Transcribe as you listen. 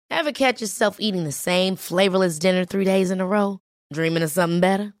Ever catch yourself eating the same flavorless dinner 3 days in a row? Dreaming of something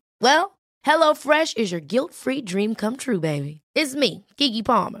better? Well, HelloFresh is your guilt-free dream come true, baby. It's me, Keke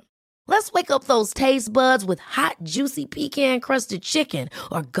Palmer. Let's wake up those taste buds with hot, juicy pecan-crusted chicken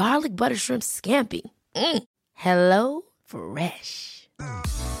or garlic butter shrimp scampi. Hello Fresh.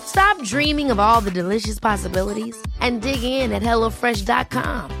 Stop dreaming of all the delicious possibilities and dig in at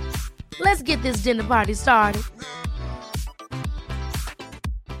HelloFresh.com. Let's get this dinner party started.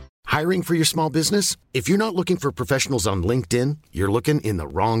 Hiring for your small business? If you're not looking for professionals on LinkedIn, you're looking in the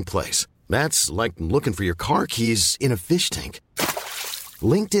wrong place. That's like looking for your car keys in a fish tank.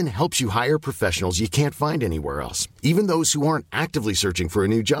 LinkedIn helps you hire professionals you can't find anywhere else, even those who aren't actively searching for a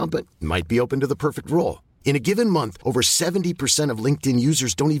new job but might be open to the perfect role. In a given month, over 70% of LinkedIn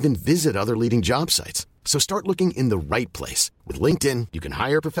users don't even visit other leading job sites. So start looking in the right place. With LinkedIn, you can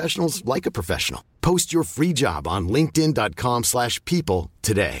hire professionals like a professional. Post your free job on linkedin.com/people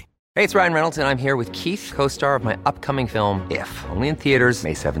today. Hey, it's Ryan Reynolds, and I'm here with Keith, co-star of my upcoming film, If, only in theaters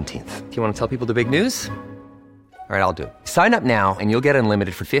May 17th. Do you want to tell people the big news? All right, I'll do it. Sign up now and you'll get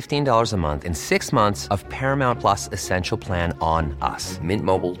unlimited for $15 a month and 6 months of Paramount Plus Essential Plan on us.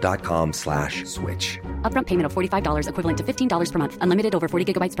 MintMobile.com/switch. Upfront payment of $45 equivalent to $15 per month. Unlimited over 40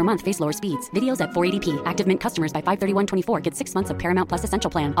 gigabytes per month. Face lower speeds. Videos at 480p. Active Mint customers by 531.24 get 6 months of Paramount Plus Essential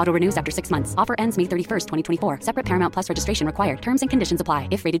Plan. Auto renews after 6 months. Offer ends May 31st, 2024. Separate Paramount Plus registration required. Terms and conditions apply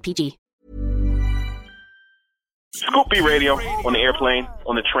if rated PG. Scoop B Radio on the airplane,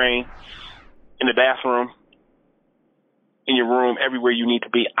 on the train, in the bathroom, in your room, everywhere you need to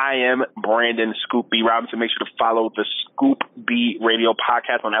be. I am Brandon Scoop B Robinson. Make sure to follow the Scoop B Radio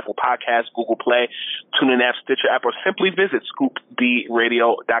podcast on Apple Podcasts, Google Play, TuneIn app, Stitcher app, or simply visit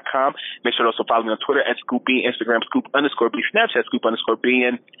scoopbradio.com. Make sure to also follow me on Twitter at Scoop B, Instagram Scoop_B, Snapchat Scoop_B,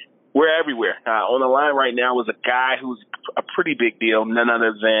 and we're everywhere. On the line right now is a guy who's a pretty big deal, none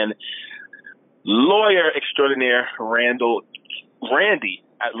other than lawyer extraordinaire Randy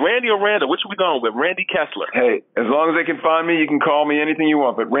or Randall, which are we going with? Randy Kessler. Hey, as long as they can find me, you can call me anything you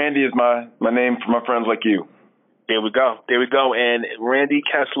want, but Randy is my name for my friends like you. There we go. And Randy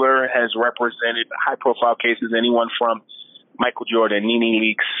Kessler has represented high-profile cases, anyone from Michael Jordan, Nene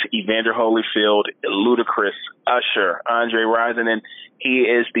Leakes, Evander Holyfield, Ludacris, Usher, Andre Rison, and he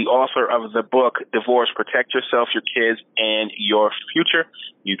is the author of the book, Divorce, Protect Yourself, Your Kids, and Your Future.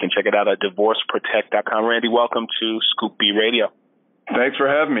 You can check it out at divorceprotect.com. Randy, welcome to Scoop B Radio. Thanks for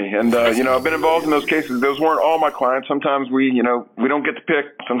having me. And, I've been involved in those cases. Those weren't all my clients. Sometimes we don't get to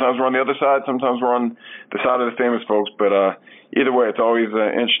pick. Sometimes we're on the other side. Sometimes we're on the side of the famous folks. But either way, it's always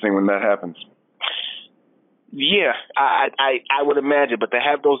interesting when that happens. Yeah, I would imagine. But to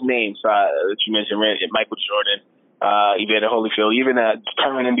have those names that you mentioned, Michael Jordan, Evander Holyfield, even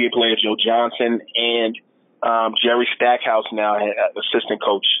current NBA player Joe Johnson, and Jerry Stackhouse, now assistant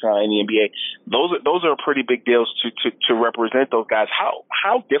coach in the NBA. Those are pretty big deals to represent those guys.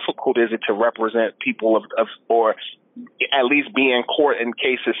 How difficult is it to represent people of or at least be in court in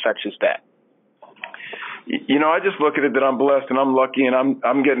cases such as that? I just look at it that I'm blessed and I'm lucky, and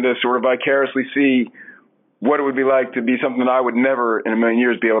I'm getting to sort of vicariously see what it would be like to be something that I would never in a million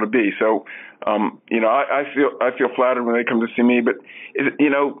years be able to be. So, I feel flattered when they come to see me, but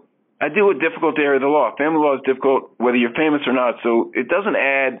I deal with difficult area of the law. Family law is difficult whether you're famous or not, so it doesn't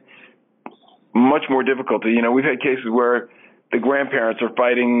add much more difficulty. We've had cases where the grandparents are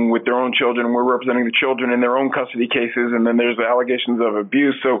fighting with their own children, and we're representing the children in their own custody cases, and then there's allegations of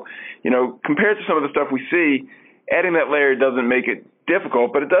abuse. So, compared to some of the stuff we see, adding that layer doesn't make it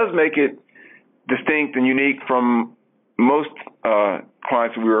difficult, but it does make it distinct and unique from most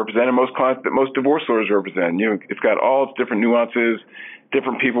clients that we represent and most clients that most divorce lawyers represent. It's got all its different nuances,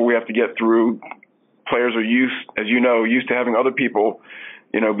 different people we have to get through. Players are used to having other people,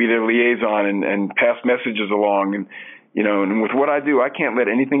 be their liaison and pass messages along. And with what I do, I can't let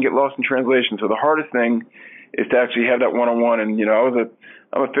anything get lost in translation. So the hardest thing is to actually have that one-on-one. And,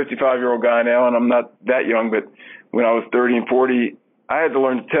 I'm a 55-year-old guy now, and I'm not that young, but when I was 30 and 40, I had to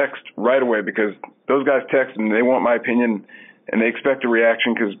learn to text right away because those guys text and they want my opinion and they expect a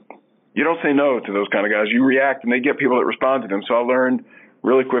reaction because you don't say no to those kind of guys. You react and they get people that respond to them. So I learned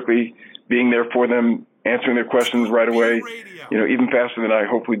really quickly being there for them, answering their questions right away, even faster than I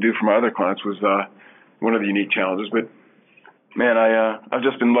hopefully do for my other clients was one of the unique challenges. But man, I've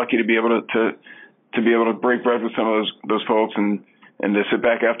just been lucky to be able to be able to break bread with some of those folks and to sit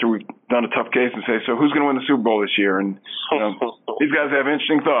back after we've done a tough case and say, so who's going to win the Super Bowl this year? And these guys have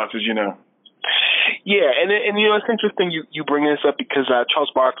interesting thoughts, as you know. Yeah, and it's interesting you bring this up because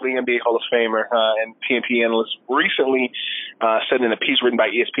Charles Barkley, NBA Hall of Famer and PNP analyst, recently said in a piece written by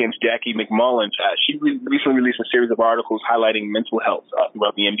ESPN's Jackie McMullen. She recently released a series of articles highlighting mental health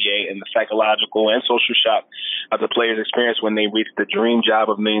throughout the NBA and the psychological and social shock the players experience when they reach the dream job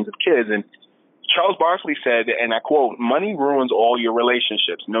of millions of kids. And Charles Barkley said, and I quote, "Money ruins all your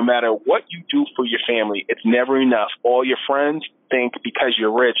relationships. No matter what you do for your family, it's never enough. All your friends think because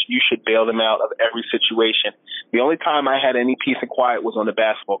you're rich, you should bail them out of every situation. The only time I had any peace and quiet was on the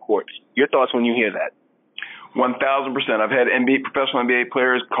basketball court." Your thoughts when you hear that? 1,000%. I've had professional NBA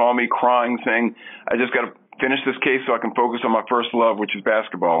players call me crying, saying, "I just got to finish this case so I can focus on my first love, which is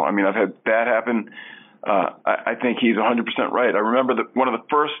basketball." I mean, I've had that happen. I think he's 100% right. I remember that one of the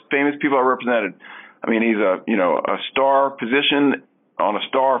first famous people I represented. I mean, he's a star position on a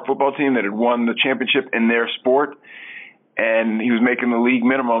star football team that had won the championship in their sport, and he was making the league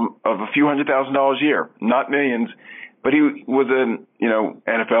minimum of a few $100,000 a year, not millions. But he was an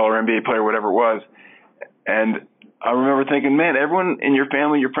NFL or NBA player, whatever it was. And I remember thinking, man, everyone in your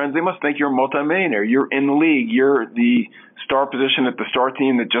family, your friends, they must think you're a multimillionaire. You're in the league. You're the star position at the star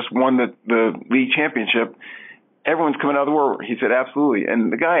team that just won the league championship. Everyone's coming out of the woodwork. He said, absolutely.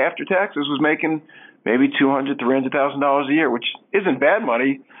 And the guy after taxes was making maybe $200,000, $300,000 a year, which isn't bad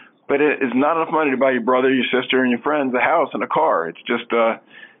money, but it is not enough money to buy your brother, your sister, and your friends a house and a car. It's just the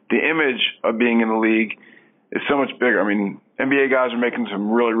image of being in the league is so much bigger. I mean, NBA guys are making some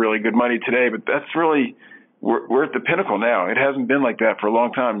really, really good money today, but that's really we're at the pinnacle now. It hasn't been like that for a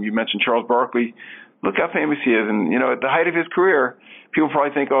long time. You mentioned Charles Barkley. Look how famous he is. And, at the height of his career, people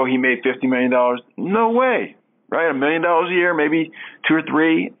probably think, oh, he made $50 million. No way, right? $1 million a year, maybe 2 or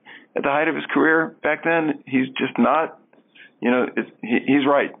 3 at the height of his career. Back then, he's just not, he's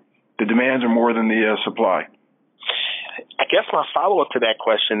right. The demands are more than the supply. I guess my follow-up to that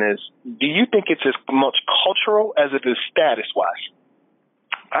question is, do you think it's as much cultural as it is status-wise?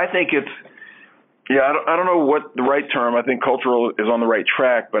 I think I don't know what the right term. I think cultural is on the right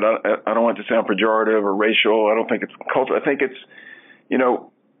track, but I don't want it to sound pejorative or racial. I don't think it's cultural. I think it's,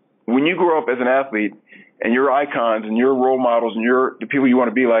 when you grow up as an athlete and your icons and your role models and the people you want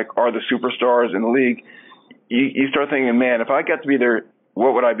to be like are the superstars in the league, you start thinking, man, if I got to be there,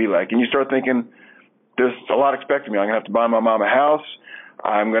 what would I be like? And you start thinking, there's a lot expected of me. I'm going to have to buy my mom a house.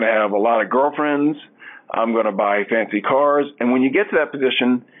 I'm going to have a lot of girlfriends. I'm going to buy fancy cars. And when you get to that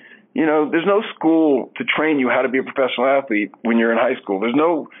position, there's no school to train you how to be a professional athlete when you're in high school. There's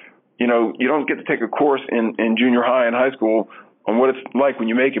no, you don't get to take a course in junior high and high school on what it's like when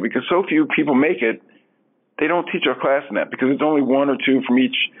you make it, because so few people make it. They don't teach our class in that because it's only 1 or 2 from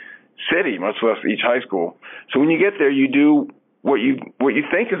each city, much less each high school. So when you get there, you do what you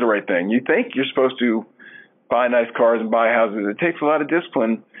think is the right thing. You think you're supposed to buy nice cars and buy houses. It takes a lot of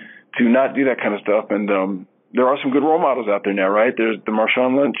discipline to not do that kind of stuff. And there are some good role models out there now, right? There's the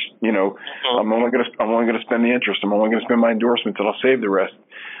Marshawn Lynch. I'm only going to spend the interest. I'm only going to spend my endorsements, and I'll save the rest.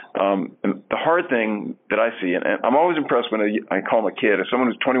 And the hard thing that I see, and I'm always impressed when I call them a kid. If someone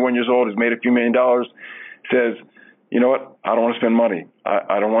who's 21 years old has made a few $1 million, says, you know what, I don't want to spend money.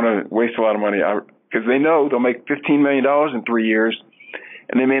 I don't want to waste a lot of money, because they know they'll make $15 million in 3 years,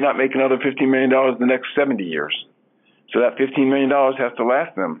 and they may not make another $15 million in the next 70 years. So that $15 million has to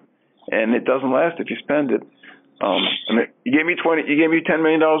last them, and it doesn't last if you spend it. You gave me $10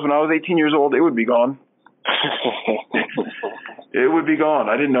 million when I was 18 years old, it would be gone. It would be gone.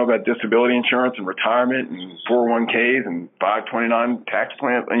 I didn't know about disability insurance and retirement and 401ks and 529 tax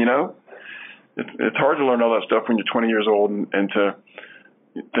plans. It's hard to learn all that stuff when you're 20 years old and to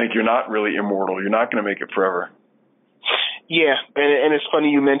think you're not really immortal. You're not going to make it forever. Yeah, and it's funny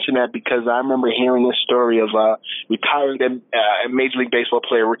you mention that, because I remember hearing this story of retired Major League Baseball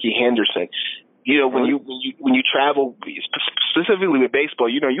player Ricky Henderson. When you travel, specifically with baseball,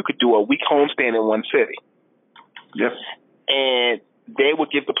 you could do a week homestand in one city. Yep. And they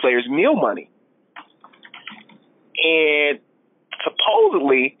would give the players meal money. And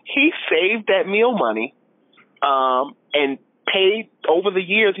supposedly he saved that meal money and paid over the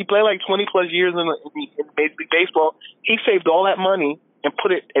years. He played like 20 plus years in Major League Baseball. He saved all that money and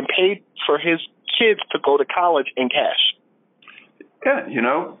paid for his kids to go to college in cash. Yeah,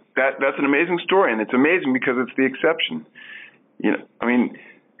 that's an amazing story, and it's amazing because it's the exception.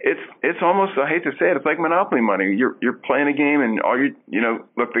 It's almost, I hate to say it, it's like Monopoly money. You're playing a game, and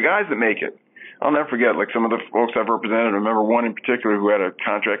look, the guys that make it, I'll never forget, like some of the folks I've represented. I remember one in particular who had a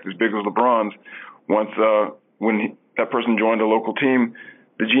contract as big as LeBron's. Once when that person joined a local team,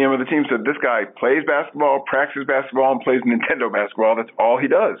 the GM of the team said, this guy plays basketball, practices basketball, and plays Nintendo basketball. That's all he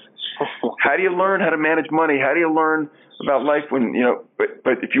does. How do you learn how to manage money? How do you learn about life when,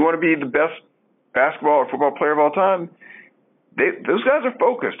 but if you want to be the best basketball or football player of all time, those guys are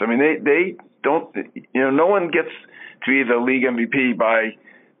focused. I mean, they don't, no one gets to be the league MVP by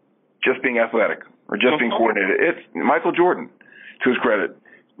just being athletic or just being coordinated. It's Michael Jordan, to his credit.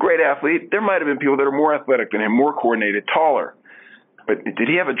 Great athlete. There might have been people that are more athletic than him, more coordinated, taller. But did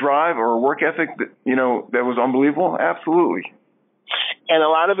he have a drive or a work ethic that, that was unbelievable? Absolutely. And a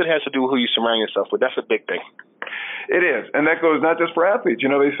lot of it has to do with who you surround yourself with. That's a big thing. It is. And that goes not just for athletes.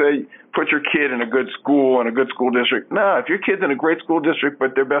 They say put your kid in a good school and a good school district. No, if your kid's in a great school district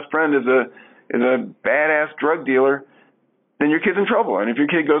but their best friend is a badass drug dealer, then your kid's in trouble. And if your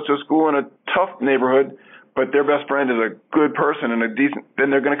kid goes to a school in a tough neighborhood but their best friend is a good person and then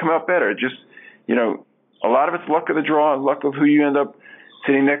they're going to come out better. It just, a lot of it's luck of the draw and luck of who you end up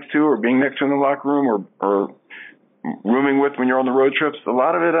sitting next to or being next to in the locker room or rooming with when you're on the road trips. A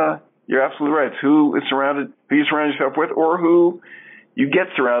lot of it, you're absolutely right. It's who you surround yourself with or who you get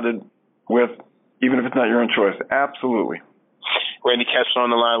surrounded with, even if it's not your own choice. Absolutely. Randy Kessler on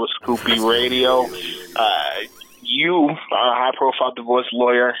the line with Scoop B Radio. You are a high-profile divorce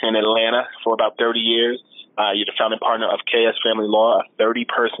lawyer in Atlanta for about 30 years. You're the founding partner of KS Family Law, a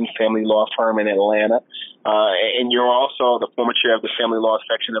 30-person family law firm in Atlanta. And you're also the former chair of the family law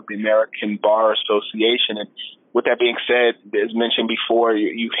section of the American Bar Association. And with that being said, as mentioned before,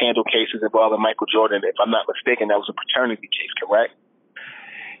 you've handled cases involving Michael Jordan. If I'm not mistaken, that was a paternity case, correct?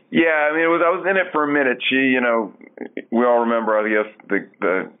 Yeah, I mean, I was in it for a minute. She, we all remember, I guess,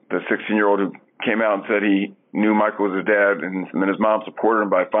 the 16-year-old who came out and said he knew Michael was his dad, and then his mom supported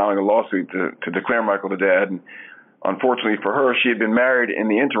him by filing a lawsuit to declare Michael the dad. And unfortunately for her, she had been married in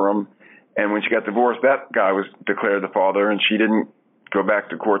the interim, and when she got divorced, that guy was declared the father, and she didn't go back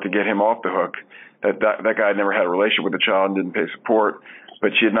to court to get him off the hook. That guy had never had a relationship with the child and didn't pay support,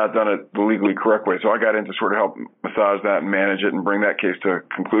 but she had not done it the legally correct way. So I got in to sort of help massage that and manage it and bring that case to a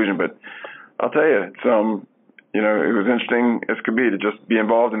conclusion. But I'll tell you, it's it was interesting as could be to just be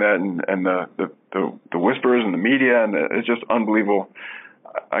involved in that and the whispers and the media, and it's just unbelievable.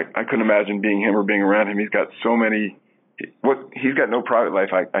 I couldn't imagine being him or being around him. He's got so many. He's got no private life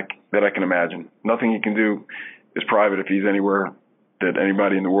that I can imagine. Nothing he can do is private if he's anywhere that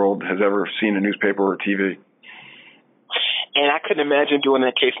anybody in the world has ever seen a newspaper or TV. And I couldn't imagine doing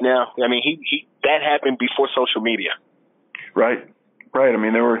that case now. I mean, he that happened before social media. Right. I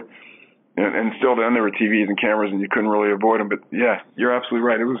mean, there were, and still then there were TVs and cameras, and you couldn't really avoid them. But yeah, you're absolutely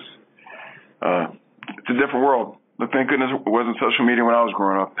right. It was, it's a different world. But thank goodness it wasn't social media when I was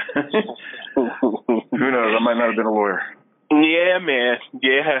growing up. Who knows? I might not have been a lawyer. Yeah, man.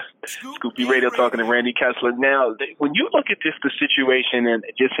 Yeah. Scoop B Radio talking to Randy Kessler. Now, when you look at just the situation and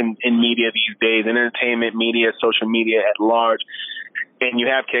just in media these days, in entertainment media, social media at large, and you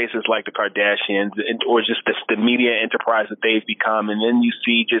have cases like the Kardashians or just the media enterprise that they've become, and then you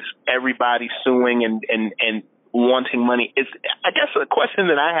see just everybody suing and wanting money. I guess the question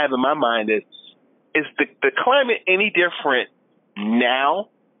that I have in my mind is the climate any different now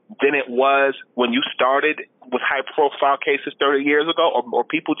than it was when you started with high-profile cases 30 years ago, or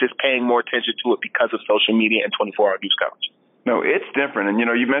people just paying more attention to it because of social media and 24-hour news coverage? No, it's different. And,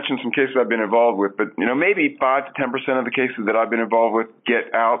 you mentioned some cases I've been involved with, but, maybe 5 to 10% of the cases that I've been involved with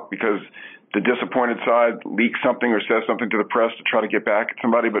get out because the disappointed side leaks something or says something to the press to try to get back at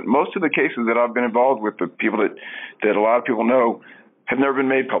somebody. But most of the cases that I've been involved with, the people that a lot of people know, have never been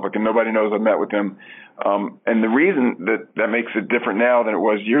made public, and nobody knows I've met with them. And the reason that makes it different now than it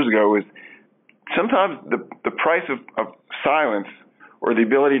was years ago is sometimes the price of silence or the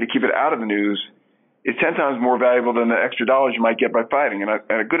ability to keep it out of the news is 10 times more valuable than the extra dollars you might get by fighting. And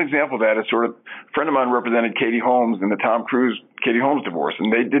a good example of that is sort of a friend of mine represented Katie Holmes in the Tom Cruise-Katie Holmes divorce,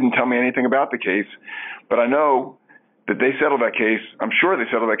 and they didn't tell me anything about the case, but I know that they settled that case. I'm sure they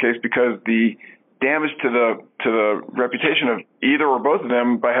settled that case because the damage to the reputation of either or both of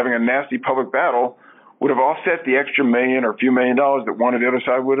them by having a nasty public battle would have offset the extra million or few $1 million that one or the other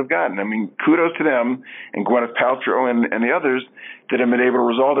side would have gotten. I mean, kudos to them and Gwyneth Paltrow and the others that have been able to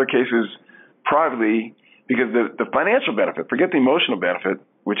resolve their cases privately, because the financial benefit, forget the emotional benefit,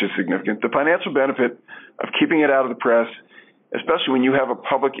 which is significant, the financial benefit of keeping it out of the press, especially when you have a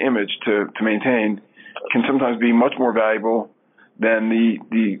public image to maintain, can sometimes be much more valuable than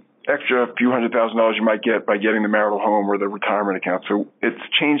the extra few $100,000 you might get by getting the marital home or the retirement account. So it's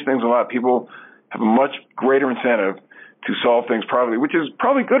changed things a lot. People have a much greater incentive to solve things privately, which is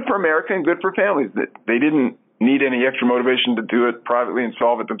probably good for America and good for families. That they didn't need any extra motivation to do it privately and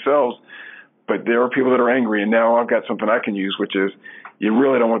solve it themselves. But there are people that are angry, and now I've got something I can use, which is, you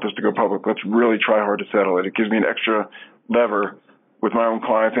really don't want this to go public. Let's really try hard to settle it. It gives me an extra lever with my own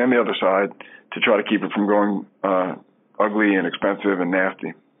clients and the other side to try to keep it from going ugly and expensive and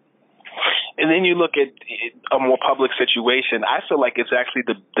nasty. And then you look at a more public situation. I feel like it's actually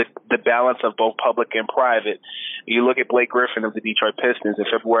the balance of both public and private. You look at Blake Griffin of the Detroit Pistons in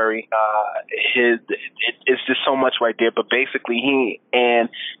February. It's just so much right there. But basically, he and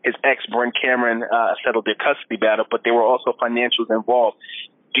his ex, Brent Cameron, settled their custody battle, but there were also financials involved.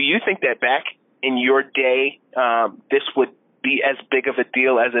 Do you think that back in your day, this would be as big of a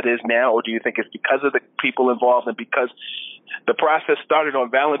deal as it is now, or do you think it's because of the people involved and because the process started on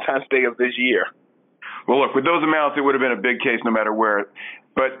Valentine's Day of this year? Well, look, with those amounts, it would have been a big case no matter where.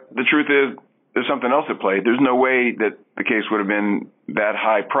 But the truth is, there's something else at play. There's no way that the case would have been that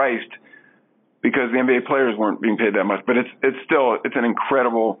high priced because the NBA players weren't being paid that much. But it's still an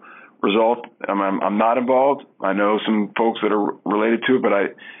incredible result. I'm not involved. I know some folks that are related to it, but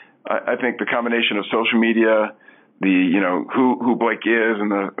I think the combination of social media, who Blake is and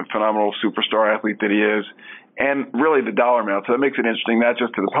the phenomenal superstar athlete that he is, and really the dollar amount. So that makes it interesting, not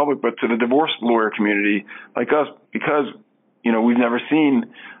just to the public, but to the divorce lawyer community like us, because, we've never seen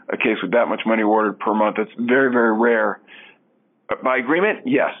a case with that much money awarded per month. It's very, very rare. By agreement,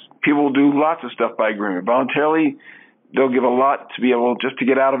 yes. People will do lots of stuff by agreement. Voluntarily, they'll give a lot to be able just to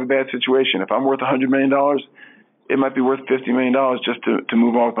get out of a bad situation. If I'm worth $100 million, it might be worth $50 million just to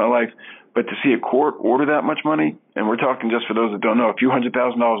move on with my life. But to see a court order that much money, and we're talking just for those that don't know, a few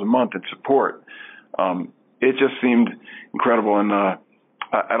 $100,000 a month in support, it just seemed incredible. And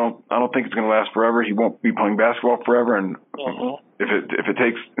I don't think it's going to last forever. He won't be playing basketball forever. And if it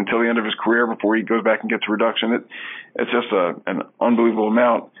takes until the end of his career before he goes back and gets a reduction, it's just an unbelievable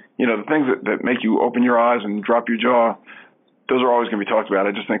amount. The things that make you open your eyes and drop your jaw, those are always going to be talked about.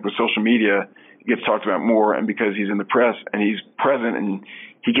 I just think with social media, it gets talked about more. And because he's in the press and he's present and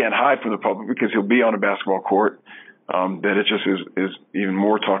he can't hide from the public because he'll be on a basketball court, that it just is even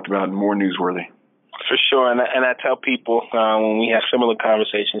more talked about and more newsworthy. For sure, and I tell people when we have similar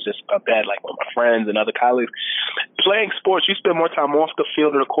conversations just about that, like with my friends and other colleagues, playing sports, you spend more time off the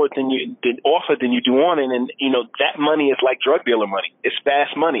field or the court than you do on it, and that money is like drug dealer money. It's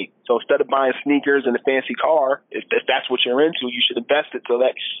fast money. So instead of buying sneakers and a fancy car, if that's what you're into, you should invest it so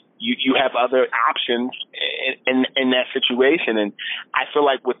that you have other options in that situation. And I feel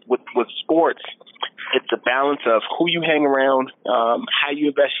like with sports, it's a balance of who you hang around, how you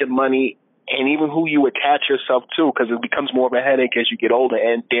invest your money, and even who you attach yourself to, because it becomes more of a headache as you get older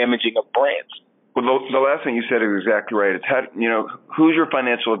and damaging of brands. Well, the last thing you said is exactly right. It's who's your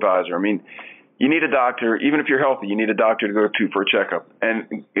financial advisor? I mean, you need a doctor. Even if you're healthy, you need a doctor to go to for a checkup.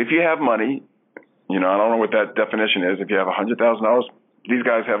 And if you have money, I don't know what that definition is. If you have $100,000, these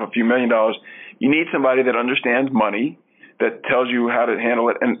guys have a few $1 million. You need somebody that understands money, that tells you how to handle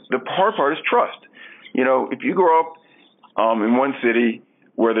it. And the hard part is trust. If you grow up in one city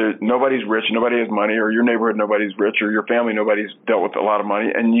where nobody's rich, nobody has money, or your neighborhood nobody's rich, or your family nobody's dealt with a lot of money,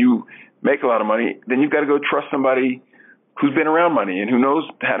 and you make a lot of money, then you've got to go trust somebody who's been around money and who knows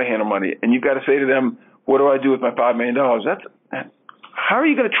how to handle money. And you've got to say to them, what do I do with my $5 million? How are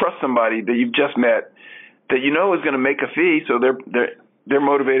you going to trust somebody that you've just met that is going to make a fee, so they're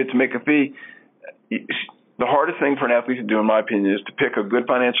motivated to make a fee? The hardest thing for an athlete to do, in my opinion, is to pick a good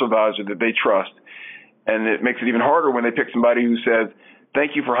financial advisor that they trust. And it makes it even harder when they pick somebody who says,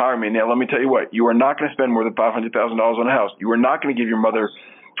 thank you for hiring me. Now, let me tell you what, you are not going to spend more than $500,000 on a house. You are not going to give your mother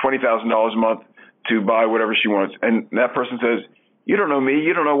 $20,000 a month to buy whatever she wants. And that person says, you don't know me.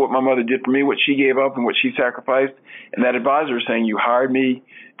 You don't know what my mother did for me, what she gave up and what she sacrificed. And that advisor is saying, you hired me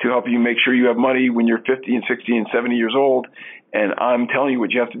to help you make sure you have money when you're 50 and 60 and 70 years old. And I'm telling you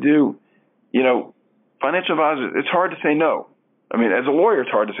what you have to do. Financial advisors, it's hard to say no. I mean, as a lawyer,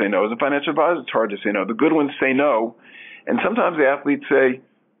 it's hard to say no. As a financial advisor, it's hard to say no. The good ones say no. And sometimes the athletes say,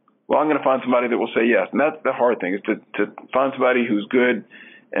 well, I'm going to find somebody that will say yes. And that's the hard thing, is to find somebody who's good.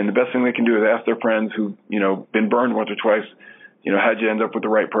 And the best thing they can do is ask their friends who've, been burned once or twice, how'd you end up with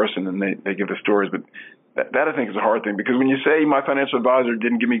the right person? And they give the stories. But that I think is a hard thing, because when you say my financial advisor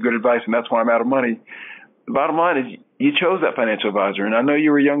didn't give me good advice and that's why I'm out of money, the bottom line is you chose that financial advisor. And I know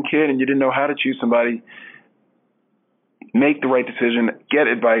you were a young kid and you didn't know how to choose somebody. Make the right decision, get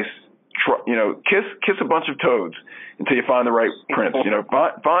advice, kiss a bunch of toads until you find the right prince.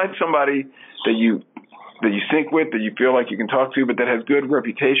 Find somebody that you sync with, that you feel like you can talk to, but that has good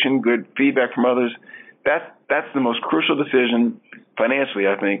reputation, good feedback from others. That's the most crucial decision financially,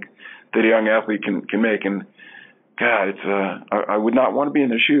 I think, that a young athlete can make. And God, I would not want to be in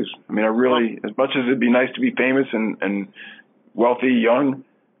their shoes. I mean, I really, as much as it'd be nice to be famous and wealthy, young,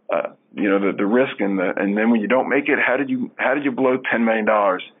 the risk and then when you don't make it, how did you blow $10 million?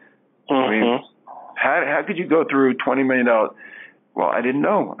 I mean, how could you go through $20 million? Well, I didn't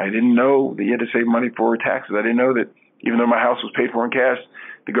know. I didn't know that you had to save money for taxes. I didn't know that even though my house was paid for in cash,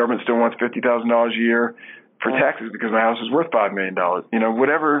 the government still wants $50,000 a year for taxes because my house is worth $5 million. You know,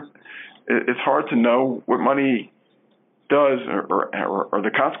 whatever. It's hard to know what money does or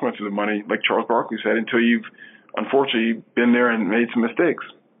the consequences of money, like Charles Barkley said, until you've unfortunately been there and made some mistakes.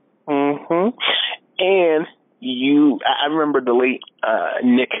 Mm-hmm. And I remember the late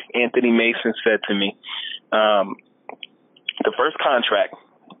Nick Anthony Mason said to me, the first contract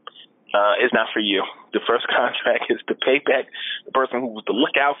is not for you. The first contract is to pay back the person who was the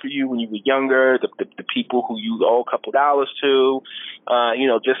lookout for you when you were younger, the people who you owe a couple dollars to,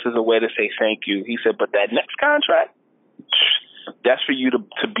 just as a way to say thank you. He said, but that next contract, that's for you to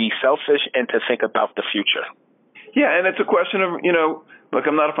be selfish and to think about the future. Yeah, and it's a question of, look,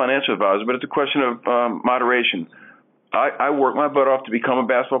 I'm not a financial advisor, but it's a question of moderation. I work my butt off to become a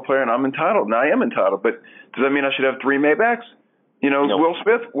basketball player, and I'm entitled, and I am entitled. But does that mean I should have 3 Maybachs? No. Will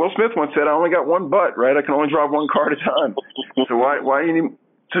Smith once said, I only got one butt, right? I can only drive one car at a time. So why you need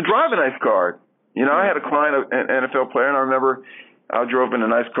to drive a nice car? I had a client, an NFL player, and I remember I drove in a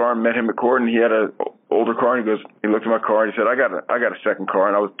nice car and met him at court, and he had an older car, and he looked at my car, and he said, I got a second car.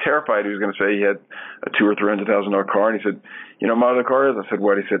 And I was terrified he was going to say he had a $200,000 or $300,000 car. And he said, my other car is? I said,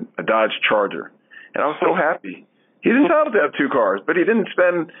 what? He said, a Dodge Charger. And I was so happy. He's entitled to have 2 cars, but he didn't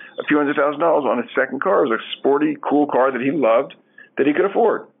spend a few $100,000 on his second car. It was a sporty, cool car that he loved, that he could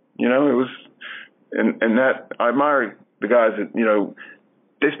afford. It was, and that I admire the guys that,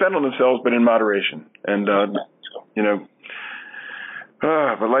 they spend on themselves, but in moderation. And,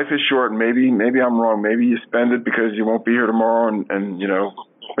 but life is short, and maybe I'm wrong. Maybe you spend it because you won't be here tomorrow, and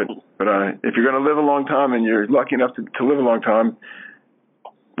but if you're going to live a long time and you're lucky enough to live a long time,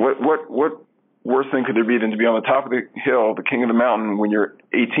 what worse thing could there be than to be on the top of the hill, the king of the mountain, when you're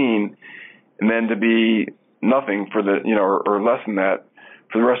 18, and then to be nothing for the, or less than that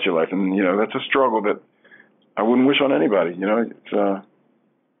for the rest of your life. And, that's a struggle that I wouldn't wish on anybody.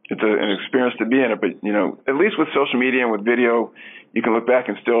 It's an experience to be in it. But, at least with social media and with video, you can look back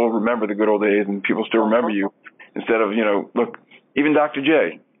and still remember the good old days, and people still remember you instead of, look, even Dr.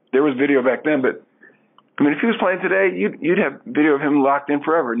 J, there was video back then, but I mean, if he was playing today, you'd have video of him locked in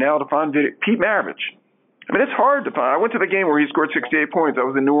forever. Now to find video, Pete Maravich. I mean, it's hard to find. I went to the game where he scored 68 points. I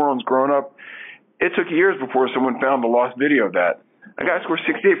was in New Orleans growing up. It took years before someone found the lost video of that. A guy scored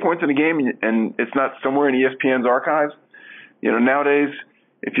 68 points in a game, and it's not somewhere in ESPN's archives. Nowadays,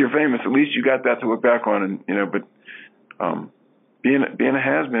 if you're famous, at least you got that to look back on. And but being a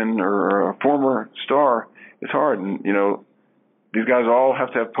has-been or a former star is hard. And these guys all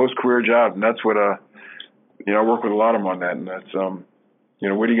have to have post-career jobs, and that's what I work with a lot of them on that. And that's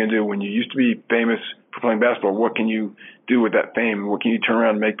what are you going to do when you used to be famous for playing basketball? What can you do with that fame? What can you turn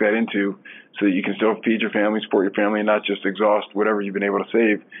around and make that into so that you can still feed your family, support your family, and not just exhaust whatever you've been able to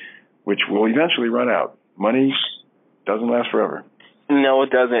save, which will eventually run out. Money doesn't last forever. No, it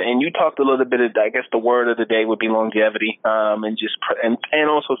doesn't. And you talked a little bit of, I guess the word of the day would be longevity, and just and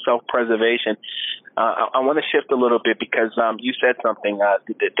also self-preservation. I want to shift a little bit because you said something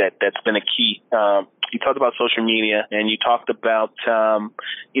that's been a key. You talked about social media, and you talked about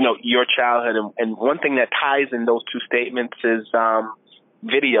your childhood, and one thing that ties in those two statements is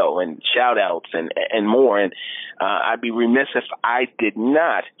video and shout outs and more. And I'd be remiss if I did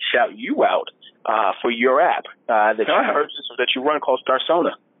not shout you out for your app that you purchased or that you run called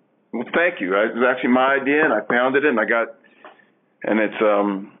Starsona. Well, thank you. It was actually my idea, and I founded it, and it's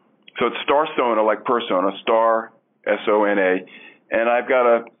so it's Starsona, like persona, Star, S-O-N-A, and I've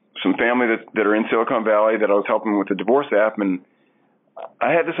got some family that are in Silicon Valley that I was helping with the divorce app, and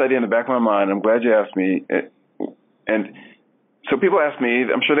I had this idea in the back of my mind. I'm glad you asked me, and so people ask me,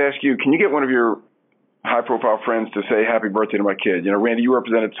 I'm sure they ask you, can you get one of your high-profile friends to say happy birthday to my kid? Randy, you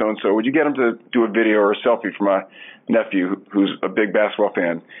represented so-and-so. Would you get him to do a video or a selfie for my nephew who's a big basketball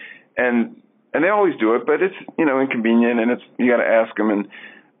fan? And they always do it, but it's, inconvenient, and you got to ask them.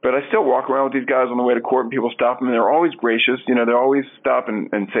 But I still walk around with these guys on the way to court, and people stop them, and they're always gracious. They always stop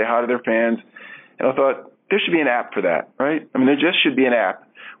and say hi to their fans. And I thought, there should be an app for that, right? I mean, there just should be an app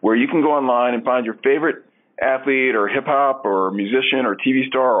where you can go online and find your favorite athlete or hip-hop or musician or TV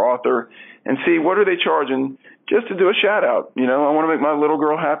star or author and see what are they charging just to do a shout-out. I want to make my little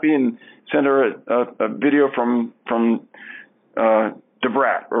girl happy and send her a video from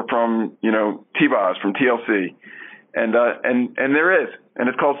DeBrat or from, T-Boz from TLC. And there is. And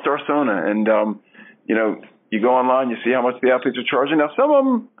it's called Starsona. And, you go online, you see how much the athletes are charging. Now, some of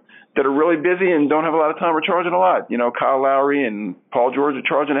them that are really busy and don't have a lot of time are charging a lot. Kyle Lowry and Paul George are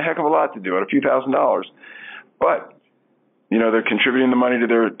charging a heck of a lot to do it, a few $1,000s. But, they're contributing the money to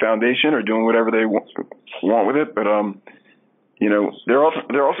their foundation or doing whatever they want with it. But, there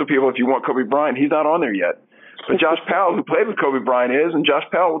are also people, if you want Kobe Bryant, he's not on there yet. But Josh Powell, who played with Kobe Bryant, is, and Josh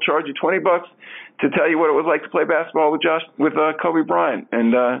Powell will charge you $20 to tell you what it was like to play basketball with Kobe Bryant.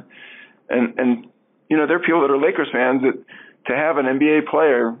 And you know, there are people that are Lakers fans that to have an NBA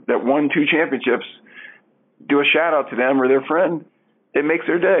player that won 2 championships do a shout out to them or their friend, it makes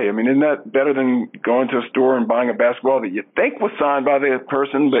their day. I mean, isn't that better than going to a store and buying a basketball that you think was signed by the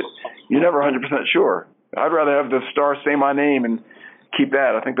person, but you're never 100% sure? I'd rather have the star say my name and keep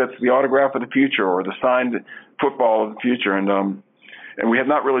that. I think that's the autograph of the future, or the signed football of the future. And we have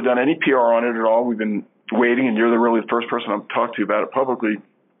not really done any PR on it at all. We've been waiting, and you're really the first person I've talked to about it publicly,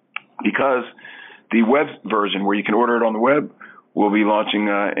 because the web version where you can order it on the web will be launching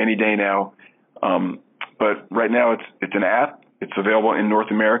any day now. But right now it's an app. It's available in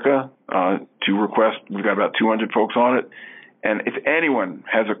North America to request. We've got about 200 folks on it. And if anyone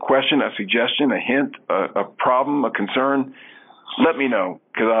has a question, a suggestion, a hint, a problem, a concern, let me know,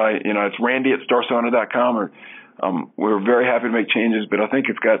 because it's Randy@StarSona.com, or we're very happy to make changes, but I think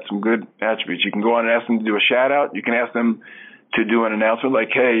it's got some good attributes. You can go on and ask them to do a shout out. You can ask them to do an announcement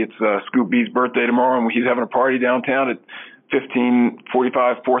like, hey, it's Scoop B's birthday tomorrow, and he's having a party downtown at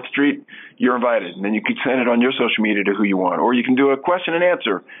 1545 4th Street. You're invited. And then you can send it on your social media to who you want. Or you can do a question and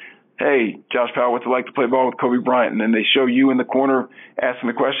answer. Hey, Josh Powell, what's it like to play ball with Kobe Bryant? And then they show you in the corner asking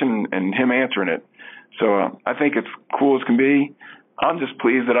the question and him answering it. So I think it's cool as can be. I'm just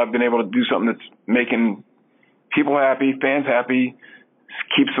pleased that I've been able to do something that's making people happy, fans happy,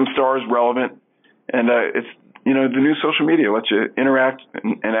 keep some stars relevant. And it's, the new social media lets you interact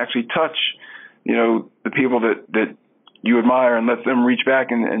and actually touch, the people that you admire, and lets them reach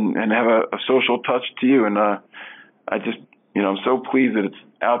back and have a social touch to you. And I just, I'm so pleased that it's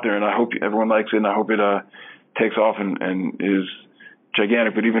out there, and I hope everyone likes it, and I hope it takes off and is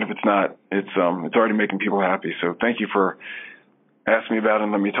gigantic. But even if it's not, it's already making people happy. So thank you for asking me about it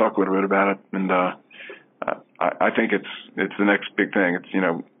and let me talk a little bit about it. And I think it's the next big thing. It's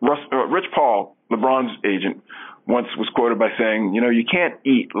Rich Paul, LeBron's agent, once was quoted by saying, you can't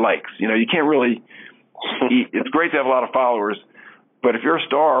eat likes. You can't really eat. It's great to have a lot of followers, but if you're a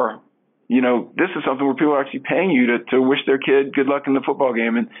star, this is something where people are actually paying you to wish their kid good luck in the football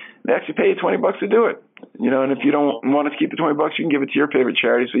game, and they actually pay you $20 to do it. And if you don't want to keep the $20, you can give it to your favorite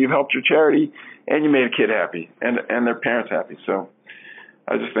charity. So you've helped your charity, and you made a kid happy, and their parents happy. So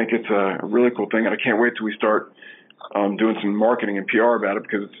I just think it's a really cool thing, and I can't wait till we start doing some marketing and PR about it,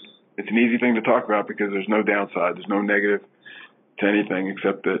 because it's an easy thing to talk about, because there's no downside, there's no negative to anything,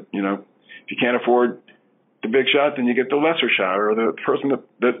 except that if you can't afford the big shot, then you get the lesser shot, or the person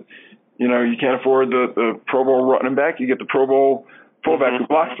that you can't afford the Pro Bowl running back, you get the Pro Bowl fullback who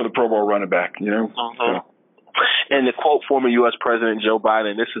blocks for the Pro Bowl running back. So. And to quote former U.S. President Joe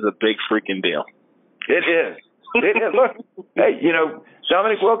Biden, this is a big freaking deal. It is. Look, hey,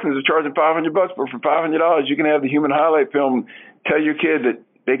 Dominic Wilkins is charging $500, but for $500 you can have the human highlight film tell your kid that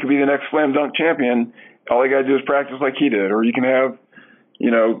they could be the next slam dunk champion. All they got to do is practice like he did. Or you can have,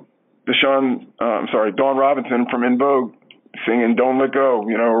 Dawn Robinson from In Vogue singing "Don't Let Go,"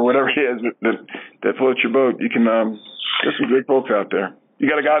 or whatever it is that floats your boat. You can, there's some great folks out there. You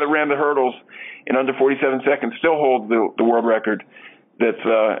got a guy that ran the hurdles in under 47 seconds, still holds the world record. That's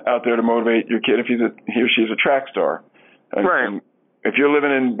out there to motivate your kid if he or she's a track star. Right. And if you're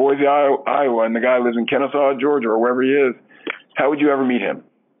living in Boise, Iowa, and the guy lives in Kennesaw, Georgia, or wherever he is, how would you ever meet him?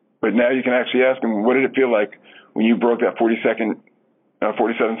 But now you can actually ask him, what did it feel like when you broke that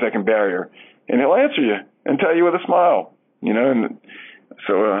 47-second barrier? And he'll answer you and tell you with a smile. And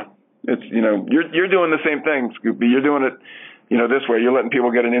so it's you're doing the same thing, Scoopy. You're doing it this way. You're letting people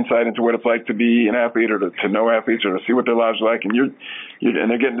get an insight into what it's like to be an athlete, or to know athletes, or to see what their lives are like, and and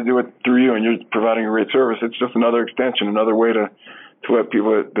they're getting to do it through you, and you're providing a great service. It's just another extension, another way to let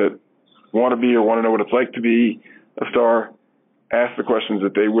people that want to be or want to know what it's like to be a star ask the questions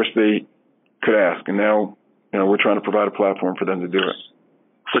that they wish they could ask. And now we're trying to provide a platform for them to do it.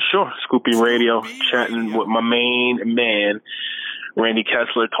 For sure. Scoopy Radio, chatting with my main man, Randy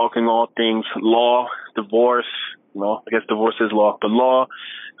Kessler, talking all things law, divorce. Well, I guess divorce is law, but law,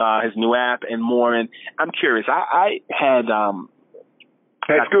 his new app, and more. And I'm curious. I had.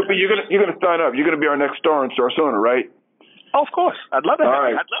 Hey, Scoopy, you're gonna sign up. You're gonna be our next star in StarSona, right? Oh, of course. I'd love to. All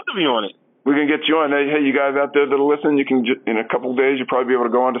right. I'd love to be on it. We can get you on. Hey, you guys out there that'll listen, you can in a couple of days you'll probably be able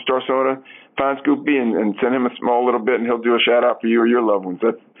to go on to StarSona, find Scoopy, and send him a small little bit, and he'll do a shout out for you or your loved ones.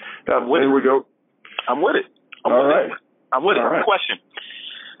 There we go. I'm with it. All right. I'm with it. Right. Question.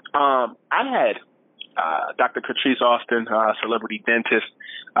 I had Dr. Catrice Austin, celebrity dentist.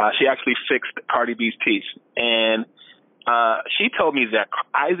 She actually fixed Cardi B's teeth, and she told me that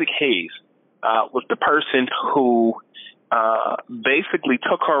Isaac Hayes was the person who basically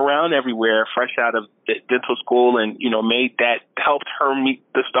took her around everywhere, fresh out of dental school, and helped her meet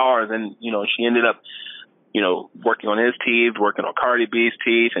the stars. And she ended up working on his teeth, working on Cardi B's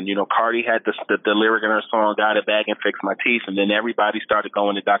teeth, and Cardi had the lyric in her song "Got a Bag and Fix My Teeth," and then everybody started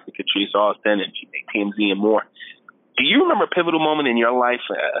going to Dr. Catrice Austin, and she made TMZ and more. Do you remember a pivotal moment in your life,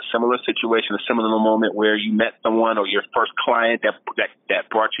 a similar situation, a similar moment where you met someone or your first client that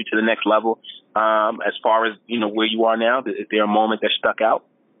brought you to the next level? As far as where you are now, is there a moment that stuck out?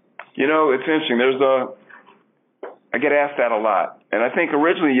 It's interesting. I get asked that a lot, and I think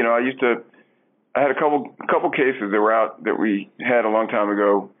originally, I had a couple cases that were out that we had a long time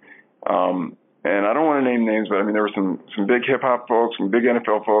ago, and I don't want to name names, but I mean there were some big hip hop folks, some big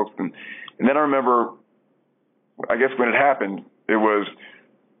NFL folks, and then I remember, I guess when it happened, it was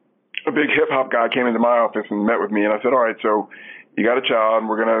a big hip hop guy came into my office and met with me, and I said, all right, so you got a child, and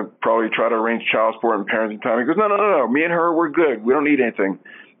we're going to probably try to arrange child support and parenting time. He goes, no, me and her, we're good. We don't need anything.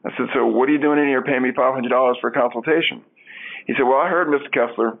 I said, so what are you doing in here paying me $500 for a consultation? He said, well, I heard, Mr.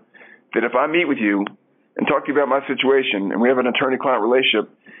 Kessler, that if I meet with you and talk to you about my situation and we have an attorney-client relationship,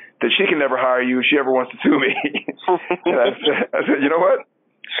 that she can never hire you if she ever wants to sue me. And I said, you know what?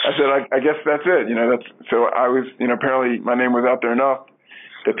 I said, I guess that's it. So I was, apparently my name was out there enough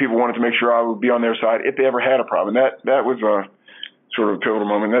that people wanted to make sure I would be on their side if they ever had a problem. That was a sort of a pivotal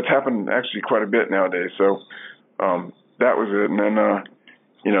moment. That's happened actually quite a bit nowadays. So that was it. And then,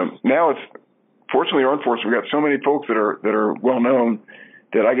 now it's, fortunately or unfortunately, we've got so many folks that are well known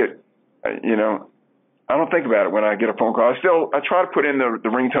that I get, I don't think about it when I get a phone call. I try to put in the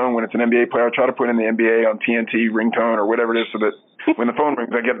ringtone when it's an NBA player. I try to put in the NBA on TNT ringtone or whatever it is, so that when the phone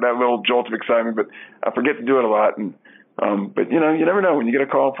rings, I get that little jolt of excitement. But I forget to do it a lot. And but you never know when you get a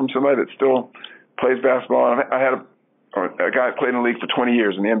call from somebody that still plays basketball. And I had a guy that played in the league for 20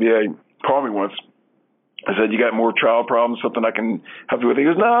 years in the NBA called me once. I said, "You got more trial problems? Something I can help you with?" He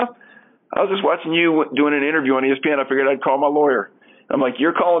goes, "No, I was just watching you doing an interview on ESPN. I figured I'd call my lawyer." I'm like,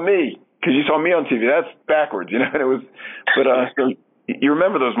 "You're calling me because you saw me on TV. That's backwards, And it was, but so you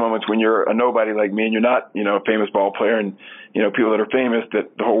remember those moments when you're a nobody like me and you're not, a famous ball player, and people that are famous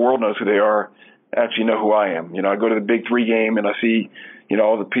that the whole world knows who they are actually know who I am. I go to the Big Three game and I see,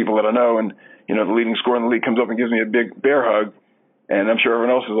 all the people that I know, and the leading scorer in the league comes up and gives me a big bear hug, and I'm sure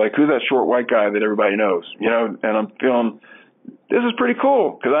everyone else is like, who's that short white guy that everybody knows, And I'm feeling this is pretty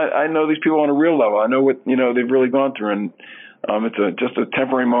cool because I know these people on a real level. I know what they've really gone through, and it's just a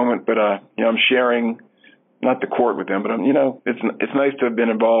temporary moment, but I'm sharing not the court with them, but it's nice to have been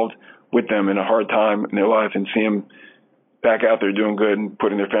involved with them in a hard time in their life and see them back out there doing good and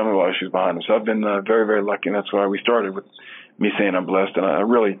putting their family law issues behind them. So I've been very, very lucky, and that's why we started with me saying I'm blessed, and I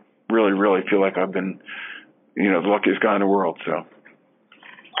really, really, really feel like I've been the luckiest guy in the world. So.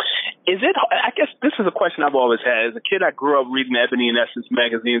 I guess this is a question I've always had. As a kid, I grew up reading Ebony and Essence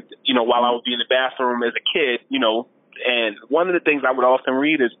magazines, while I would be in the bathroom as a kid, and one of the things I would often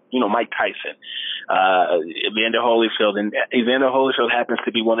read is, Mike Tyson, Evander Holyfield. And Evander Holyfield happens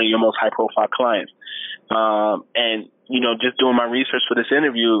to be one of your most high-profile clients. And, just doing my research for this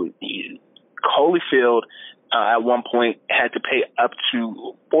interview, Holyfield at one point had to pay up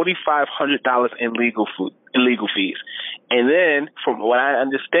to $4,500 in legal fees. And then, from what I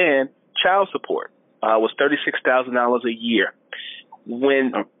understand, child support was $36,000 a year.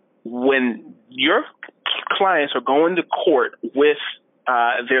 When your clients are going to court with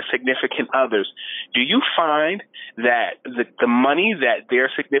their significant others, do you find that the money that their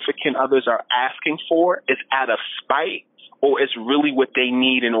significant others are asking for is out of spite, or is really what they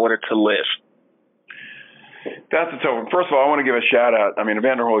need in order to live? That's a tough one. First of all, I want to give a shout out. I mean,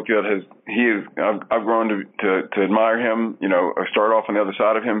 Evander Holyfield I've grown to admire him. I started off on the other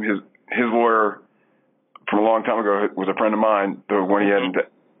side of him. His lawyer from a long time ago was a friend of mine, the one he had,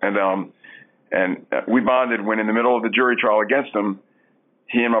 and we bonded when in the middle of the jury trial against him,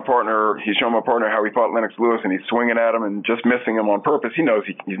 he's showing my partner how he fought Lennox Lewis, and he's swinging at him and just missing him on purpose. He knows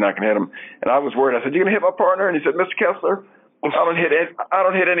he's not going to hit him. And I was worried. I said, "You going to hit my partner?" And he said, "Mr. Kessler, I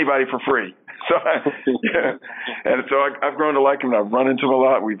don't hit anybody for free." So, and so I've grown to like him. I've run into him a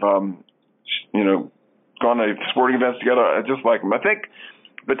lot. We've, gone to sporting events together. I just like him. I think,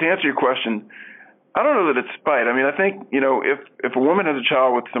 but to answer your question, I don't know that it's spite. I mean, I think, if a woman has a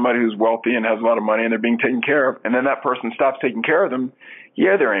child with somebody who's wealthy and has a lot of money and they're being taken care of, and then that person stops taking care of them,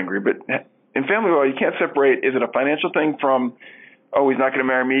 yeah, they're angry. But in family law, you can't separate, is it a financial thing from, oh, he's not going to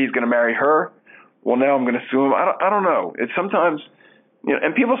marry me, he's going to marry her? Well, now I'm going to sue him. I don't know. It's sometimes,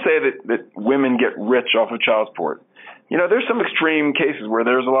 and people say that women get rich off of child support. There's some extreme cases where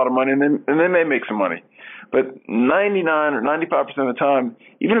there's a lot of money and they may make some money. But 99 or 95% of the time,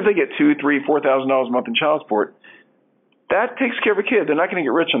 even if they get $2,000, $3,000, $4,000 a month in child support, that takes care of a kid. They're not going to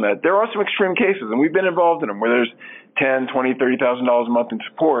get rich on that. There are some extreme cases, and we've been involved in them, where there's $10,000, $20,000, $30,000 a month in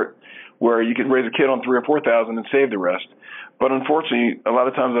support, where you could raise a kid on $3,000 or $4,000 and save the rest. But unfortunately, a lot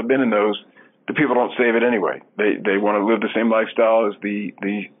of times I've been in those, the people don't save it anyway. They want to live the same lifestyle as the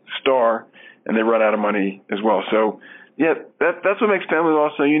star, and they run out of money as well. So, yeah, that's what makes family law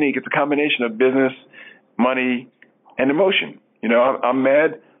so unique. It's a combination of business, money, and emotion. You know, I'm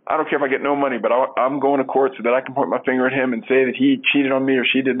mad. I don't care if I get no money, but I'm going to court so that I can point my finger at him and say that he cheated on me or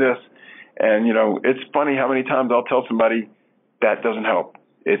she did this. And, you know, it's funny how many times I'll tell somebody that doesn't help.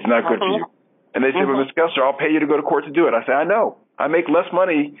 It's not good for you. And they say, well, Mr. Gusser, I'll pay you to go to court to do it. I say, I know. I make less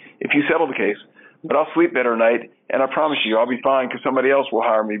money if you settle the case, but I'll sleep better at night, and I promise you I'll be fine because somebody else will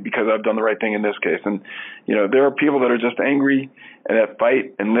hire me because I've done the right thing in this case. And, you know, there are people that are just angry and that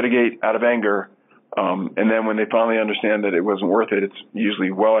fight and litigate out of anger. And then when they finally understand that it wasn't worth it, it's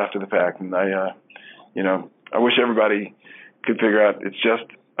usually well after the fact. And I wish everybody could figure out it's just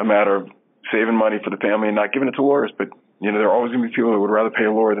a matter of saving money for the family and not giving it to lawyers. But, you know, there are always going to be people who would rather pay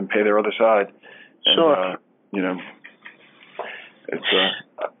a lawyer than pay their other side. And, sure. You know, it's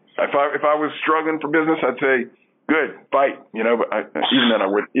if I was struggling for business, I'd say, good, fight. You know, but even then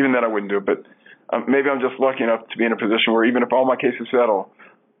I wouldn't do it. But maybe I'm just lucky enough to be in a position where even if all my cases settle,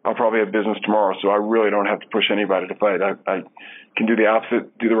 I'll probably have business tomorrow, so I really don't have to push anybody to fight. I can do the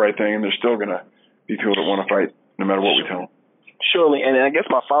opposite, do the right thing, and there's still going to be people that want to fight no matter what we tell them. Surely, and I guess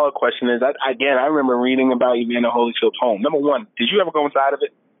my follow-up question is, I remember reading about Evander Holyfield's home. Number one, did you ever go inside of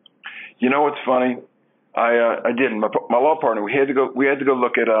it? You know what's funny? I didn't. My law partner, we had to go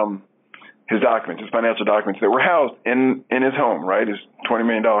look at his documents, his financial documents that were housed in his home, right? His $20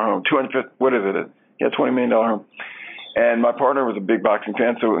 million home, $250. What is it? Yeah, $20 million home. And my partner was a big boxing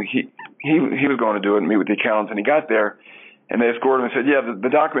fan, so he was going to do it and meet with the accountants. And he got there, and they escorted him and said, yeah, the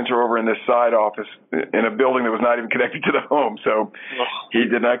documents are over in this side office in a building that was not even connected to the home. So he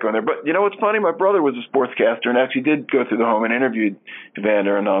did not go in there. But you know what's funny? My brother was a sportscaster and actually did go through the home and interviewed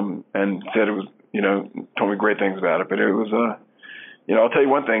Evander and said it was, you know, told me great things about it. But it was, you know, I'll tell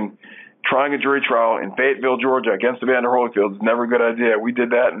you one thing. Trying a jury trial in Fayetteville, Georgia against Evander Holyfield is never a good idea. We did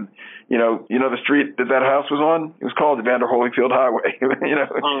that, and you know the street that house was on? It was called Evander Holyfield Highway. You know,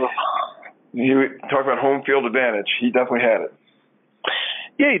 you talk about home field advantage. He definitely had it.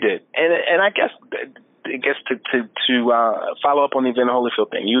 Yeah, he did. And I guess to follow up on the Evander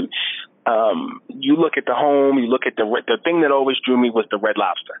Holyfield thing, you look at the home, you look at the thing that always drew me was the Red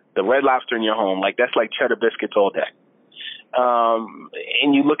Lobster. The Red Lobster in your home, like that's like cheddar biscuits all day.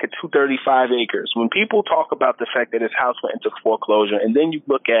 And you look at 235 acres. When people talk about the fact that his house went into foreclosure, and then you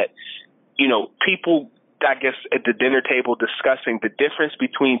look at, you know, people, I guess, at the dinner table discussing the difference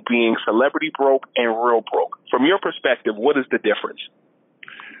between being celebrity broke and real broke. From your perspective, what is the difference?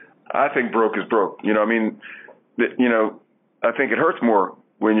 I think broke is broke. You know, I mean, you know, I think it hurts more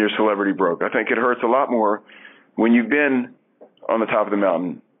when you're celebrity broke. I think it hurts a lot more when you've been on the top of the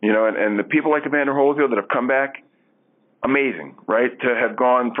mountain, you know, and the people like Evander Holyfield that have come back, amazing, right? To have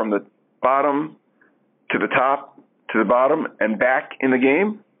gone from the bottom to the top to the bottom and back in the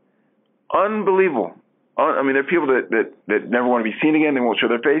game, unbelievable. I mean, there are people that never want to be seen again. They won't show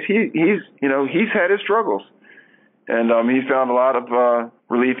their face. He's had his struggles, and he's found a lot of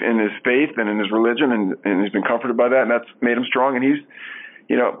relief in his faith and in his religion, and he's been comforted by that, and that's made him strong. And he's,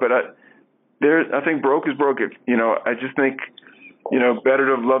 you know, but I think broke is broke. You know, I just think, you know, better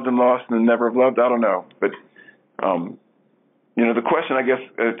to have loved and lost than never have loved. I don't know, but. You know, the question, I guess,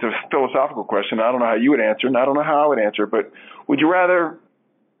 it's a philosophical question. I don't know how you would answer, and I don't know how I would answer, but would you rather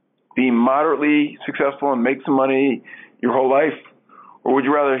be moderately successful and make some money your whole life, or would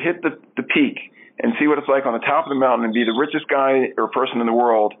you rather hit the peak and see what it's like on the top of the mountain and be the richest guy or person in the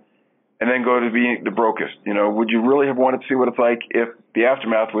world and then go to be the brokest? You know, would you really have wanted to see what it's like if the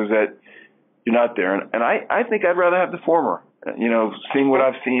aftermath was that you're not there? And I think I'd rather have the former, you know, seeing what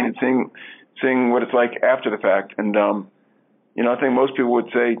I've seen and seeing what it's like after the fact. And, you know, I think most people would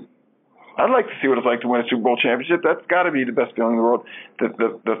say, I'd like to see what it's like to win a Super Bowl championship. That's got to be the best feeling in the world.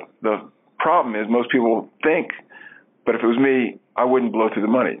 The problem is most people think, but if it was me, I wouldn't blow through the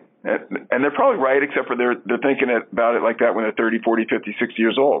money. And they're probably right, except for they're thinking about it like that when they're 30, 40, 50, 60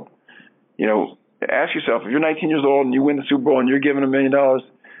 years old. You know, ask yourself, if you're 19 years old and you win the Super Bowl and you're given $1 million, are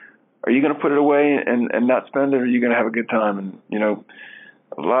you going to put it away and not spend it, or are you going to have a good time? And, you know,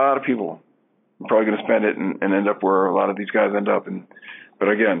 a lot of people are probably going to spend it and end up where a lot of these guys end up. But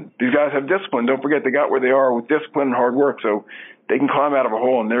again, these guys have discipline. Don't forget, they got where they are with discipline and hard work, so they can climb out of a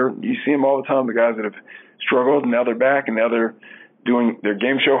hole. And you see them all the time, the guys that have struggled, and now they're back, and now they're doing their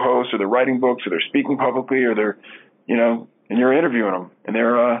game show hosts, or they're writing books, or they're speaking publicly, or they're, you know, and you're interviewing them, and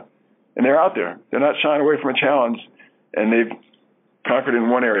they're out there. They're not shying away from a challenge. and they've conquered in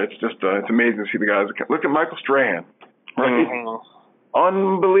one area. It's just it's amazing to see the guys. Look at Michael Strahan, right? Mm-hmm.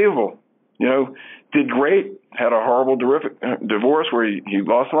 Unbelievable. You know, did great. Had a horrible, horrific divorce where he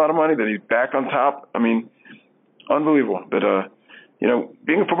lost a lot of money. That he's back on top. I mean, unbelievable. But you know,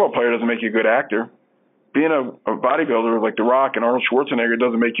 being a football player doesn't make you a good actor. Being a bodybuilder like The Rock and Arnold Schwarzenegger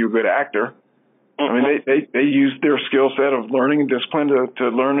doesn't make you a good actor. Mm-hmm. I mean, they use their skill set of learning and discipline to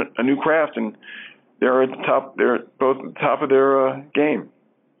learn a new craft, and they're at the top. They're both at the top of their game.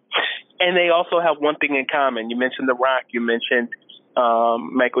 And they also have one thing in common. You mentioned The Rock. You mentioned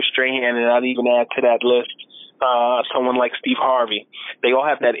Michael Strahan, and I'd even add to that list someone like Steve Harvey. They all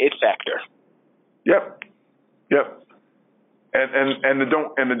have that it factor. Yep. And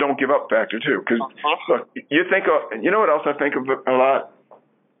the don't give up factor too. Because look, you think of, you know what else I think of a lot?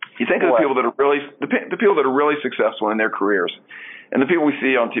 You think of the people that are really the people that are really successful in their careers, and the people we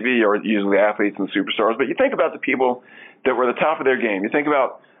see on TV are usually athletes and superstars. But you think about the people that were at the top of their game. You think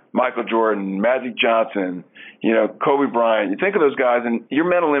about Michael Jordan, Magic Johnson, you know, Kobe Bryant. You think of those guys, and your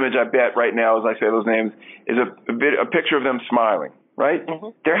mental image, I bet, right now, as I say those names, is a picture of them smiling. Right?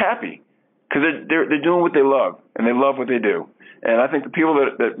 Mm-hmm. They're happy because they're doing what they love, and they love what they do. And I think the people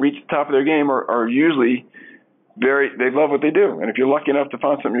that reach the top of their game are usually they love what they do. And if you're lucky enough to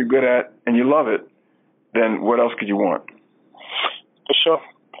find something you're good at and you love it, then what else could you want?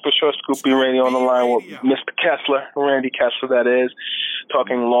 For sure, Scoop B Radio on the line with Mr. Kessler, Randy Kessler, that is,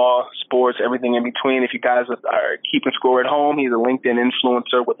 talking law, sports, everything in between. If you guys are keeping score at home, he's a LinkedIn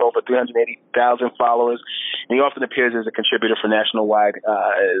influencer with over 380,000 followers, and he often appears as a contributor for nationwide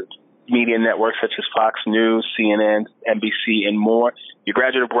media networks such as Fox News, CNN, NBC, and more. You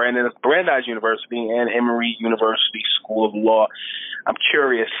graduated of Brandeis University and Emory University School of Law. I'm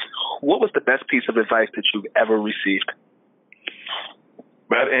curious, what was the best piece of advice that you've ever received?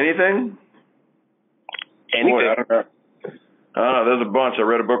 About anything? Anything. Boy, I don't know. There's a bunch. I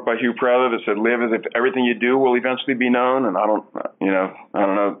read a book by Hugh Prather that said, live as if everything you do will eventually be known. And I don't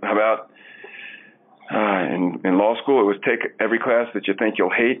know how about in law school, it was take every class that you think you'll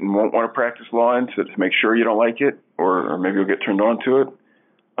hate and won't want to practice law in to make sure you don't like it, or maybe you'll get turned on to it.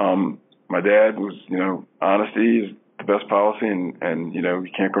 My dad was, honesty is the best policy, and you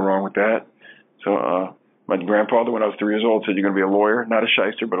can't go wrong with that. So my grandfather, when I was 3 years old, said you're going to be a lawyer, not a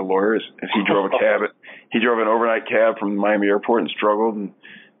shyster, but a lawyer. As he drove a cab, he drove an overnight cab from Miami Airport and struggled, and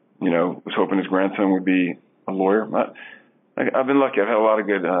was hoping his grandson would be a lawyer. I've been lucky. I've had a lot of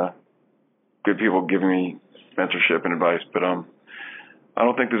good people giving me mentorship and advice, but I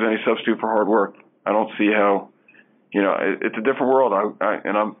don't think there's any substitute for hard work. I don't see how, it's a different world. I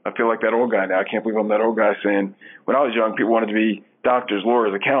feel like that old guy now. I can't believe I'm that old guy saying, when I was young, people wanted to be doctors,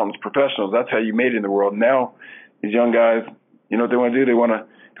 lawyers, accountants, professionals. That's how you made it in the world. Now, these young guys, what they want to do? They want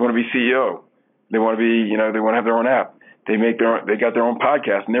to be CEO. They want to be, they want to have their own app. They got their own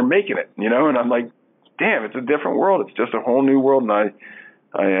podcast, and they're making it, and I'm like, damn, it's a different world. It's just a whole new world, and I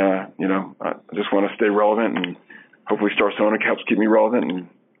just want to stay relevant, and hopefully Star Sonic helps keep me relevant and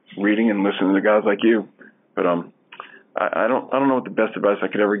reading and listening to guys like you. But I don't know what the best advice I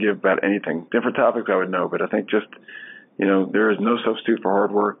could ever give about anything. Different topics I would know, but I think just there is no substitute for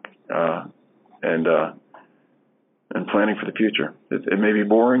hard work and planning for the future. It may be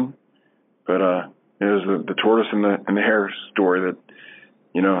boring, but it was the tortoise and the hare story that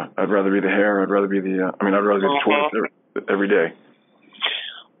I'd rather be the hare. I'd rather be the tortoise every day.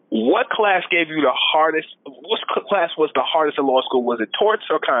 What class gave you the hardest? What class was the hardest in law school? Was it torts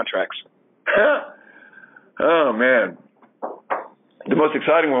or contracts? Oh man, the most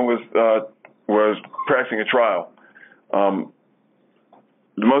exciting one was practicing a trial.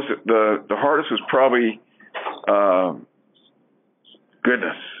 The hardest was probably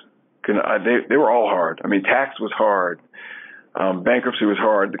they were all hard. I mean, tax was hard, bankruptcy was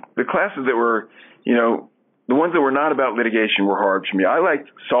hard. The classes that were the ones that were not about litigation were hard for me. I liked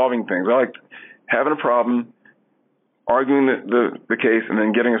solving things. I liked having a problem, arguing the case, and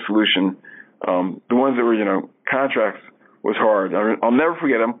then getting a solution. The ones that were, contracts was hard. I'll never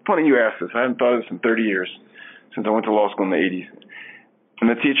forget. I'm funny you asked this. I haven't thought of this in 30 years since I went to law school in the 80s. And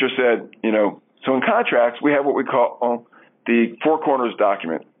the teacher said, so in contracts, we have what we call the four corners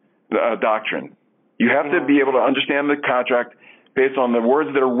doctrine. You have to be able to understand the contract based on the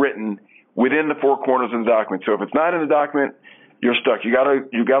words that are written within the four corners of the document. So if it's not in the document, you're stuck. You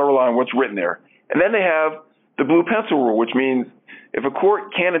gotta rely on what's written there. And then they have the blue pencil rule, which means if a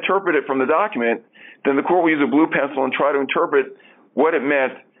court can't interpret it from the document, then the court will use a blue pencil and try to interpret what it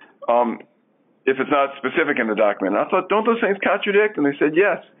meant if it's not specific in the document. And I thought, don't those things contradict? And they said,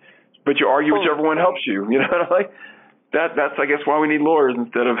 yes. But you argue whichever one helps you. And I'm like, that's I guess why we need lawyers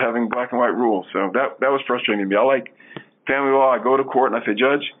instead of having black and white rules. So that was frustrating to me. I like family law. I go to court and I say,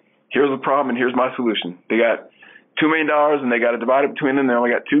 Judge, here's the problem and here's my solution. They got $2 million and they got to divide it between them. They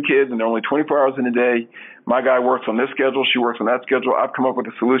only got 2 kids and they're only 24 hours in a day. My guy works on this schedule. She works on that schedule. I've come up with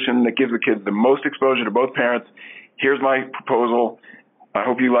a solution that gives the kids the most exposure to both parents. Here's my proposal. I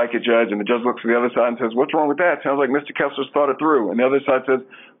hope you like it, Judge. And the judge looks to the other side and says, what's wrong with that? Sounds like Mr. Kessler's thought it through. And the other side says,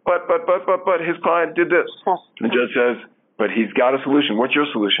 but his client did this. And the judge says, but he's got a solution. What's your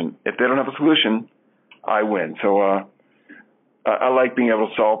solution? If they don't have a solution, I win. So I like being able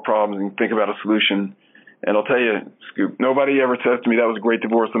to solve problems and think about a solution. And I'll tell you, Scoop, nobody ever says to me, that was a great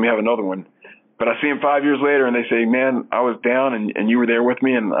divorce, let me have another one. But I see them 5 years later and they say, man, I was down and you were there with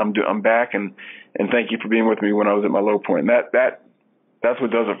me and I'm back and thank you for being with me when I was at my low point. And that's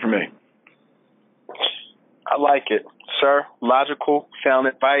what does it for me. I like it, sir. Logical, sound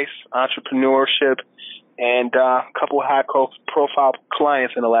advice, entrepreneurship, and a couple of high-profile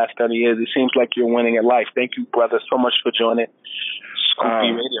clients in the last 30 years. It seems like you're winning at life. Thank you, brother, so much for joining Scoop B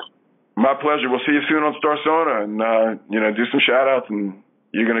Radio. My pleasure. We'll see you soon on Starsona and, do some shout-outs, and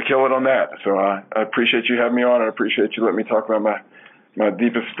you're going to kill it on that. So I appreciate you having me on. I appreciate you letting me talk about my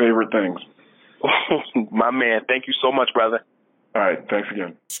deepest favorite things. My man. Thank you so much, brother. All right. Thanks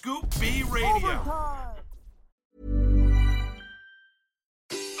again. Scoop B Radio.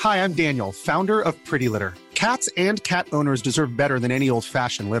 Hi, I'm Daniel, founder of Pretty Litter. Cats and cat owners deserve better than any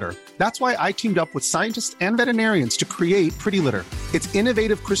old-fashioned litter. That's why I teamed up with scientists and veterinarians to create Pretty Litter. Its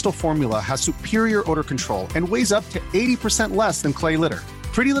innovative crystal formula has superior odor control and weighs up to 80% less than clay litter.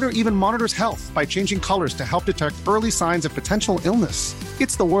 Pretty Litter even monitors health by changing colors to help detect early signs of potential illness.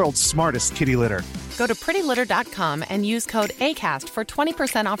 It's the world's smartest kitty litter. Go to prettylitter.com and use code ACAST for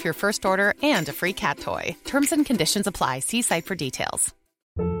 20% off your first order and a free cat toy. Terms and conditions apply. See site for details.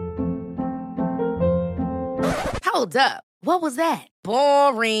 Hold up. What was that?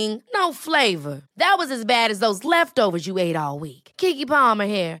 Boring. No flavor. That was as bad as those leftovers you ate all week. Keke Palmer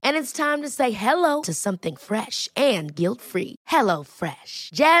here, and it's time to say hello to something fresh and guilt-free. Hello Fresh.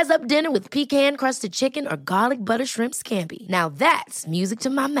 Jazz up dinner with pecan-crusted chicken or garlic butter shrimp scampi. Now that's music to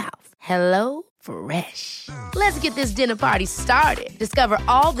my mouth. Hello Fresh. Let's get this dinner party started. Discover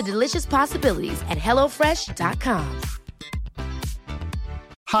all the delicious possibilities at HelloFresh.com.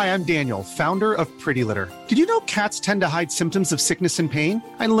 Hi, I'm Daniel, founder of Pretty Litter. Did you know cats tend to hide symptoms of sickness and pain?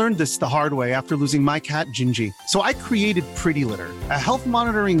 I learned this the hard way after losing my cat, Gingy. So I created Pretty Litter, a health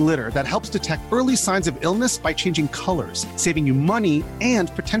monitoring litter that helps detect early signs of illness by changing colors, saving you money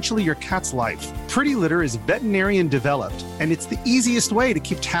and potentially your cat's life. Pretty Litter is veterinarian developed, and it's the easiest way to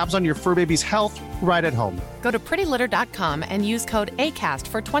keep tabs on your fur baby's health right at home. Go to prettylitter.com and use code ACAST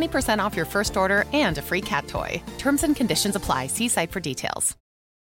for 20% off your first order and a free cat toy. Terms and conditions apply. See site for details.